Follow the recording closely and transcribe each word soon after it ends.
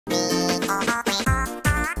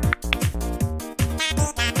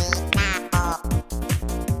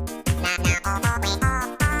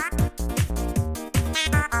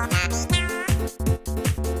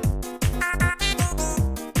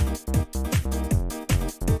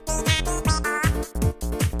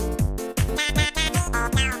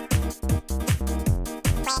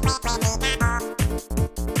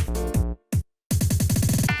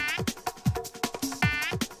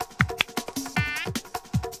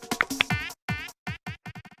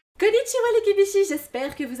Konnichiwa les Kibishi,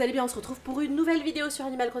 j'espère que vous allez bien. On se retrouve pour une nouvelle vidéo sur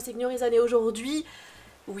Animal Crossing New Horizon et aujourd'hui,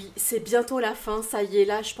 oui, c'est bientôt la fin, ça y est,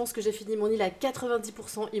 là, je pense que j'ai fini mon île à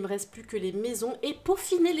 90%, il me reste plus que les maisons et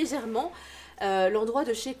peaufiner légèrement l'endroit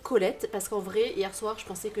de chez Colette, parce qu'en vrai, hier soir, je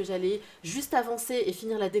pensais que j'allais juste avancer et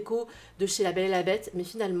finir la déco de chez La Belle et la Bête, mais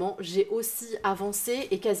finalement, j'ai aussi avancé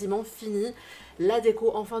et quasiment fini la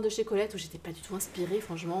déco enfin de chez Colette, où j'étais pas du tout inspirée,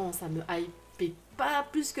 franchement, ça me hype pas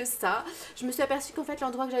plus que ça. Je me suis aperçue qu'en fait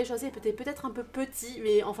l'endroit que j'avais choisi était peut-être un peu petit,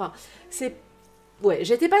 mais enfin c'est... Ouais,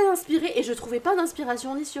 j'étais pas inspirée et je trouvais pas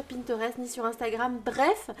d'inspiration ni sur Pinterest ni sur Instagram.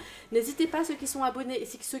 Bref, n'hésitez pas ceux qui sont abonnés et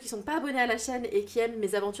ceux qui sont pas abonnés à la chaîne et qui aiment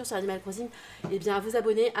mes aventures sur Animal Crossing, eh bien à vous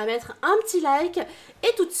abonner, à mettre un petit like.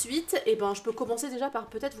 Et tout de suite, eh ben je peux commencer déjà par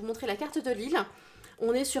peut-être vous montrer la carte de l'île.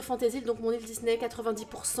 On est sur Fantasy, donc mon île Disney,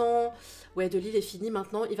 90%. Ouais, de l'île est fini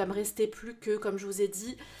maintenant. Il va me rester plus que, comme je vous ai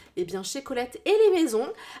dit, eh bien chez Colette et les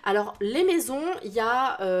maisons. Alors, les maisons, il y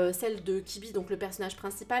a celle de Kibi, donc le personnage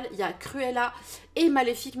principal. Il y a Cruella et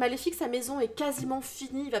Maléfique. Maléfique, sa maison est quasiment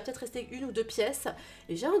finie. Il va peut-être rester une ou deux pièces.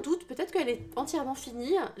 Et j'ai un doute, peut-être qu'elle est entièrement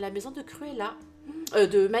finie. La maison de Cruella.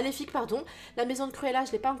 De Maléfique, pardon. La maison de Cruella, je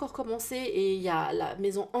ne l'ai pas encore commencé. Et il y a la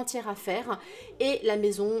maison entière à faire. Et la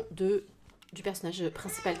maison du personnage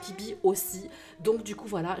principal Kibi aussi. Donc du coup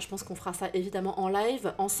voilà, je pense qu'on fera ça évidemment en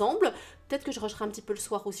live ensemble. Peut-être que je rusherai un petit peu le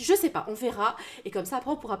soir aussi, je sais pas, on verra. Et comme ça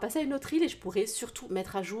après on pourra passer à une autre île et je pourrai surtout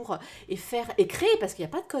mettre à jour et créer, parce qu'il n'y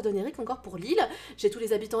a pas de code onirique encore pour l'île. J'ai tous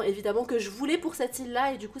les habitants évidemment que je voulais pour cette île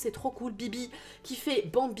là et du coup c'est trop cool. Bibi qui fait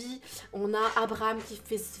Bambi, on a Abraham qui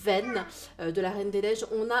fait Sven de la Reine des Neiges,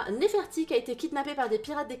 on a Neferti qui a été kidnappé par des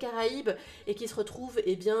pirates des Caraïbes et qui se retrouve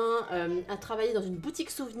eh bien, à travailler dans une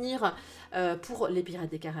boutique souvenir pour les pirates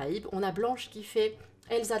des Caraïbes. On a Blanche qui fait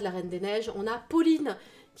Elsa de la Reine des Neiges, on a Pauline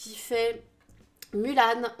qui fait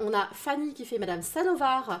Mulan, on a Fanny qui fait Madame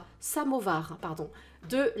Samovar, pardon,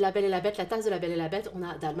 de La Belle et la Bête, la tasse de La Belle et la Bête. On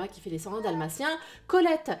a Dalma qui fait les 101 Dalmatiens,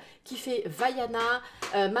 Colette qui fait Vaiana,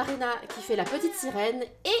 Marina qui fait La Petite Sirène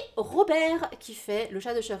et Robert qui fait le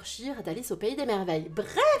chat de Cheshire d'Alice au Pays des Merveilles.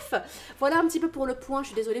 Bref, voilà un petit peu pour le point. Je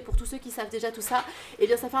suis désolée pour tous ceux qui savent déjà tout ça. Eh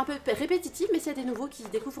bien ça fait un peu répétitif, mais s'il y a des nouveaux qui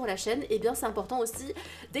découvrent la chaîne, eh bien c'est important aussi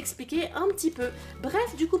d'expliquer un petit peu.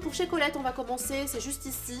 Bref, du coup pour chez Colette on va commencer, c'est juste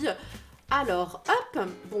ici. Alors, hop,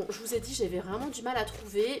 bon, je vous ai dit, j'avais vraiment du mal à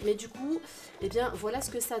trouver, mais du coup, eh bien, voilà ce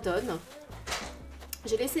que ça donne.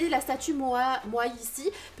 J'ai laissé la statue moi ici.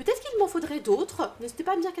 Peut-être qu'il m'en faudrait d'autres. N'hésitez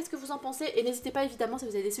pas à me dire qu'est-ce que vous en pensez. Et n'hésitez pas évidemment si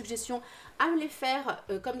vous avez des suggestions à me les faire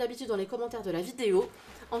comme d'habitude dans les commentaires de la vidéo.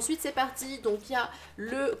 Ensuite c'est parti. Donc il y a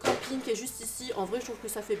le camping qui est juste ici. En vrai je trouve que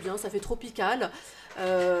ça fait bien, ça fait tropical.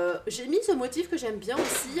 J'ai mis ce motif que j'aime bien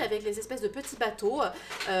aussi avec les espèces de petits bateaux.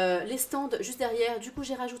 Les stands juste derrière. Du coup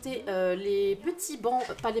j'ai rajouté les petits bancs,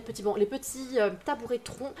 pas les petits bancs, les petits tabourets de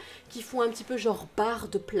tronc qui font un petit peu genre bar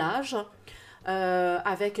de plage.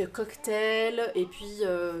 Avec cocktail et puis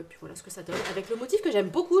voilà ce que ça donne avec le motif que j'aime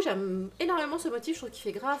beaucoup, j'aime énormément ce motif, je trouve qu'il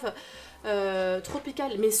fait grave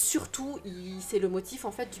tropical, mais surtout c'est le motif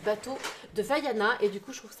en fait du bateau de Vaiana et du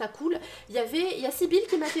coup je trouve ça cool. Il y a Sibylle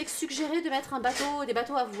qui m'a fait suggérer de mettre des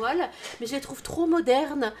bateaux à voile, mais je les trouve trop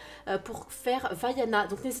modernes pour faire Vaiana,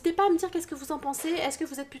 donc n'hésitez pas à me dire qu'est-ce que vous en pensez. Est-ce que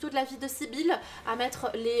vous êtes plutôt de l'avis de Sibylle à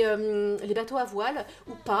mettre les bateaux à voile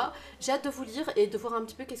ou pas? J'ai hâte de vous lire et de voir un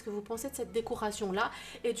petit peu qu'est-ce que vous pensez de cette décoration là.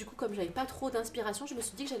 Et du coup comme j'avais pas trop d'inspiration, je me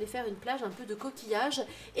suis dit que j'allais faire une plage un peu de coquillages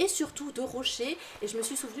et surtout de rochers, et je me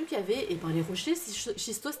suis souvenu qu'il y avait les rochers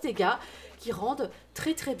schistostega qui rendent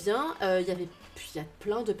très très bien. Il y a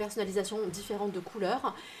plein de personnalisations différentes de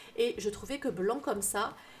couleurs et je trouvais que blanc comme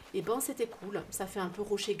ça, et ben c'était cool, ça fait un peu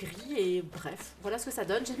rocher gris et bref, voilà ce que ça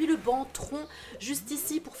donne. J'ai mis le banc tronc juste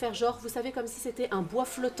ici pour faire genre, vous savez, comme si c'était un bois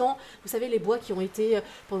flottant, vous savez les bois qui ont été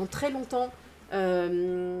pendant très longtemps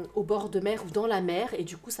au bord de mer ou dans la mer, et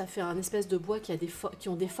du coup ça fait un espèce de bois qui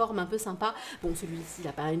ont des formes un peu sympas. Bon, celui-ci il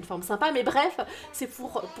n'a pas une forme sympa, mais bref, c'est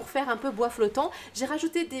pour faire un peu bois flottant. J'ai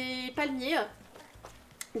rajouté des palmiers,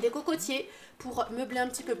 des cocotiers pour meubler un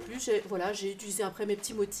petit peu plus. Voilà, j'ai utilisé après mes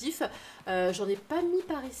petits motifs. J'en ai pas mis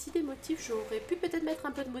par ici des motifs, j'aurais pu peut-être mettre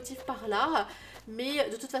un peu de motifs par là, mais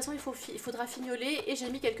de toute façon il faudra fignoler. Et j'ai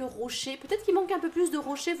mis quelques rochers, peut-être qu'il manque un peu plus de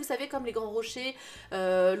rochers, vous savez, comme les grands rochers,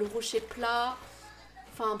 le rocher plat.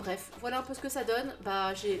 Enfin bref, voilà un peu ce que ça donne.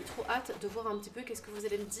 Bah j'ai trop hâte de voir un petit peu qu'est-ce que vous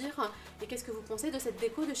allez me dire et qu'est-ce que vous pensez de cette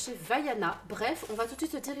déco de chez Vaiana. Bref, on va tout de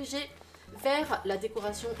suite se diriger vers la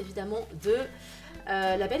décoration évidemment de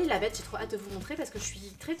La Belle et la Bête. J'ai trop hâte de vous montrer parce que je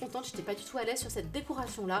suis très contente, j'étais pas du tout à l'aise sur cette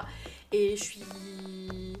décoration là et je suis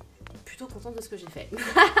plutôt contente de ce que j'ai fait.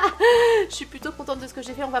 Je suis plutôt contente de ce que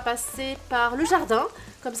j'ai fait. On va passer par le jardin,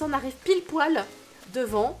 comme ça on arrive pile poil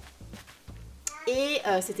devant. Et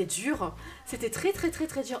c'était dur, c'était très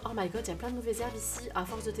dur. Oh my god, il y a plein de mauvaises herbes ici, à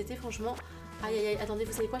force de téter franchement. Aïe aïe aïe, attendez,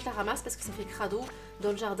 vous savez quoi, je la ramasse parce que ça fait crado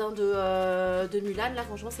dans le jardin de Mulan, là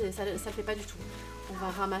franchement ça le fait pas du tout. On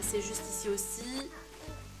va ramasser juste ici aussi.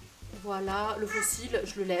 Voilà, le fossile,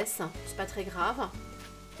 je le laisse, c'est pas très grave.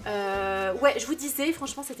 Ouais, je vous disais,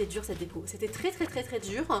 franchement c'était dur cette déco, c'était très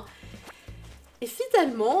dur. Et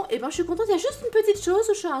finalement, eh ben, je suis contente, il y a juste une petite chose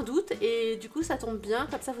où je suis un doute et du coup ça tombe bien,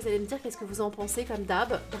 comme ça vous allez me dire qu'est-ce que vous en pensez comme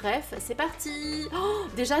d'hab. Bref, c'est parti. Oh,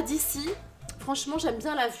 déjà d'ici, franchement j'aime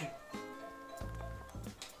bien la vue.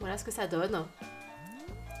 Voilà ce que ça donne.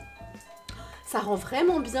 Ça rend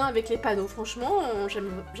vraiment bien avec les panneaux, franchement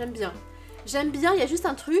j'aime bien. J'aime bien, il y a juste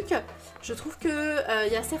un truc, je trouve que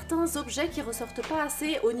y a certains objets qui ressortent pas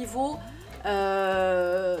assez au niveau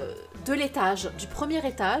de l'étage, du premier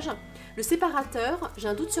étage. Le séparateur, j'ai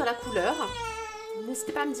un doute sur la couleur.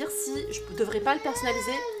 N'hésitez pas à me dire si je ne devrais pas le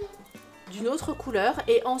personnaliser d'une autre couleur.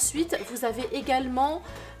 Et ensuite, vous avez également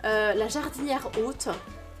la jardinière haute.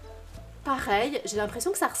 Pareil, j'ai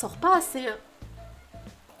l'impression que ça ressort pas assez.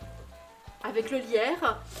 Avec le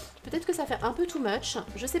lierre, peut-être que ça fait un peu too much.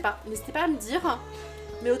 Je sais pas, n'hésitez pas à me dire.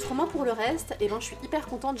 Mais autrement pour le reste, eh ben, je suis hyper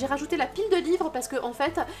contente. J'ai rajouté la pile de livres parce que en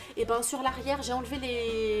fait, eh ben, sur l'arrière, j'ai enlevé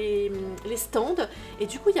les stands. Et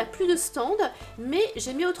du coup, il n'y a plus de stands. Mais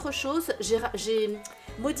j'ai mis autre chose. J'ai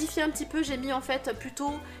modifié un petit peu. J'ai mis en fait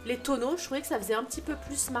plutôt les tonneaux. Je trouvais que ça faisait un petit peu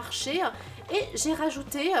plus marcher. Et j'ai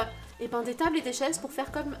rajouté eh ben, des tables et des chaises pour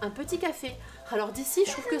faire comme un petit café. Alors d'ici,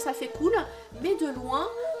 je trouve que ça fait cool. Mais de loin,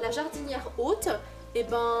 la jardinière haute, eh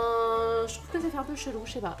ben, je trouve que ça fait un peu chelou.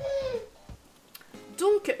 Je sais pas.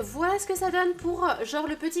 Donc voilà ce que ça donne pour genre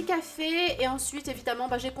le petit café et ensuite évidemment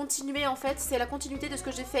bah, j'ai continué en fait, c'est la continuité de ce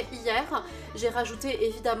que j'ai fait hier. J'ai rajouté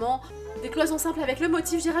évidemment des cloisons simples avec le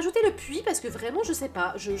motif, j'ai rajouté le puits parce que vraiment je sais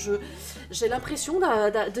pas, j'ai l'impression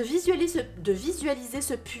de visualiser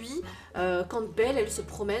ce puits quand Belle elle se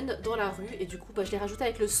promène dans la rue et du coup bah, je l'ai rajouté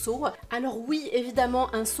avec le seau. Alors oui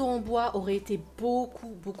évidemment un seau en bois aurait été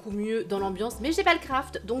beaucoup mieux dans l'ambiance mais j'ai pas le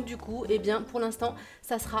craft donc du coup et eh bien pour l'instant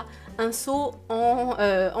ça sera un seau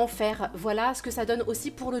en fer. Voilà ce que ça donne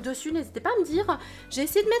aussi pour le dessus, n'hésitez pas à me dire. J'ai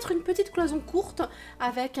essayé de mettre une petite cloison courte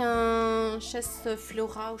avec un chasse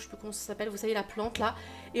flora ou je sais plus comment ça s'appelle, vous savez la plante là,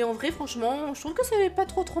 et en vrai franchement je trouve que c'est pas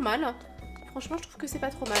trop mal. Franchement je trouve que c'est pas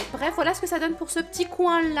trop mal. Bref voilà ce que ça donne pour ce petit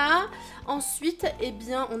coin là. Ensuite eh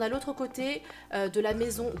bien on a l'autre côté de la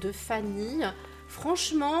maison de Fanny.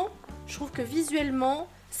 Franchement je trouve que visuellement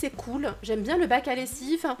c'est cool, j'aime bien le bac à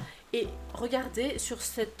lessive et regardez sur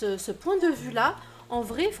ce point de vue là, en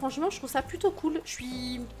vrai franchement je trouve ça plutôt cool, je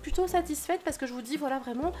suis plutôt satisfaite parce que je vous dis voilà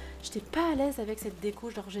vraiment j'étais pas à l'aise avec cette déco,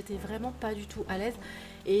 genre j'étais vraiment pas du tout à l'aise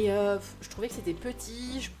et je trouvais que c'était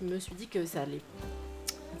petit, je me suis dit que ça allait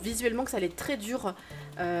visuellement que ça allait être très dur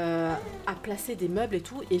à placer des meubles et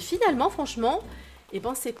tout et finalement franchement et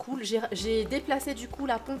ben c'est cool, j'ai déplacé du coup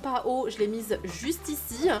la pompe à eau, je l'ai mise juste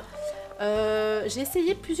ici. J'ai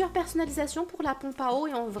essayé plusieurs personnalisations pour la pompe à eau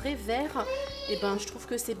et en vrai vert, et ben je trouve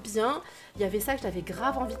que c'est bien. Il y avait ça que j'avais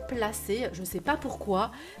grave envie de placer, je sais pas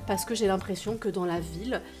pourquoi, parce que j'ai l'impression que dans la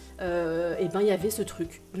ville, et ben il y avait ce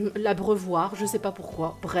truc, l'abreuvoir, je sais pas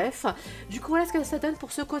pourquoi. Bref, du coup voilà ce que ça donne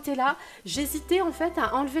pour ce côté-là. J'hésitais en fait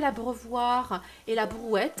à enlever l'abreuvoir et la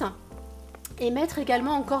brouette. Et mettre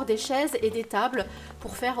également encore des chaises et des tables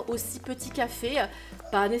pour faire aussi petit café.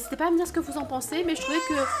 Bah, n'hésitez pas à me dire ce que vous en pensez, mais je trouvais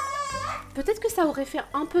que peut-être que ça aurait fait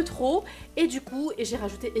un peu trop. Et du coup, j'ai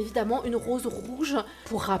rajouté évidemment une rose rouge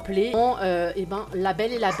pour rappeler eh ben, la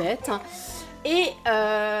belle et la bête. Et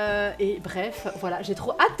bref, voilà, j'ai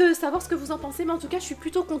trop hâte de savoir ce que vous en pensez, mais en tout cas je suis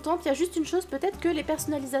plutôt contente. Il y a juste une chose, peut-être que les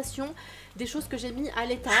personnalisations des choses que j'ai mis à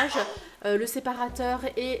l'étage, le séparateur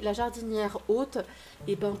et la jardinière haute,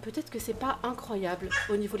 et ben peut-être que c'est pas incroyable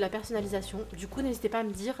au niveau de la personnalisation. Du coup n'hésitez pas à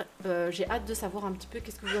me dire, j'ai hâte de savoir un petit peu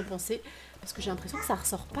qu'est-ce que vous en pensez, parce que j'ai l'impression que ça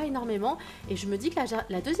ressort pas énormément, et je me dis que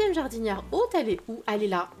la deuxième jardinière haute, elle est où? Elle est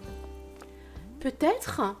là.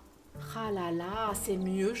 Peut-être... Ah là là, c'est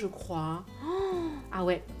mieux je crois. Oh, ah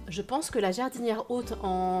ouais, je pense que la jardinière haute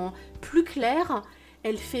en plus clair,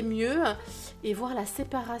 elle fait mieux. Et voir la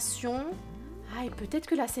séparation. Ah et peut-être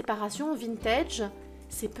que la séparation en vintage,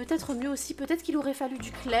 c'est peut-être mieux aussi. Peut-être qu'il aurait fallu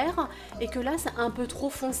du clair et que là c'est un peu trop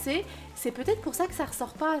foncé. C'est peut-être pour ça que ça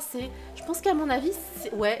ressort pas assez. Je pense qu'à mon avis,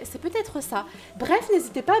 ouais, c'est peut-être ça. Bref,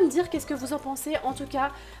 n'hésitez pas à me dire qu'est-ce que vous en pensez. En tout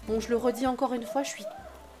cas, bon je le redis encore une fois, je suis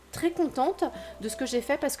très contente de ce que j'ai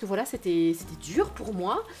fait parce que voilà c'était dur pour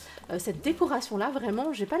moi cette décoration là.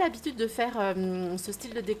 Vraiment j'ai pas l'habitude de faire ce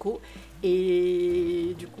style de déco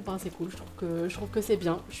et du coup ben, c'est cool, je trouve que c'est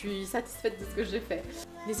bien, je suis satisfaite de ce que j'ai fait.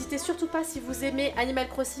 N'hésitez surtout pas, si vous aimez Animal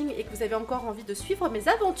Crossing et que vous avez encore envie de suivre mes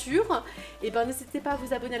aventures, et ben n'hésitez pas à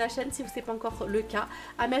vous abonner à la chaîne si ce n'est pas encore le cas,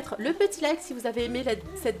 à mettre le petit like si vous avez aimé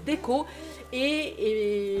cette déco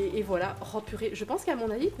et voilà. Oh purée, je pense qu'à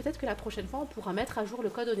mon avis peut-être que la prochaine fois on pourra mettre à jour le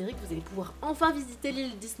code onirique, vous allez pouvoir enfin visiter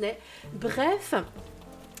l'île Disney. Bref,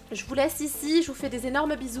 je vous laisse ici, je vous fais des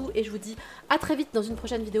énormes bisous et je vous dis à très vite dans une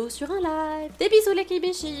prochaine vidéo sur un live. Des bisous les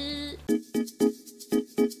Kibishi.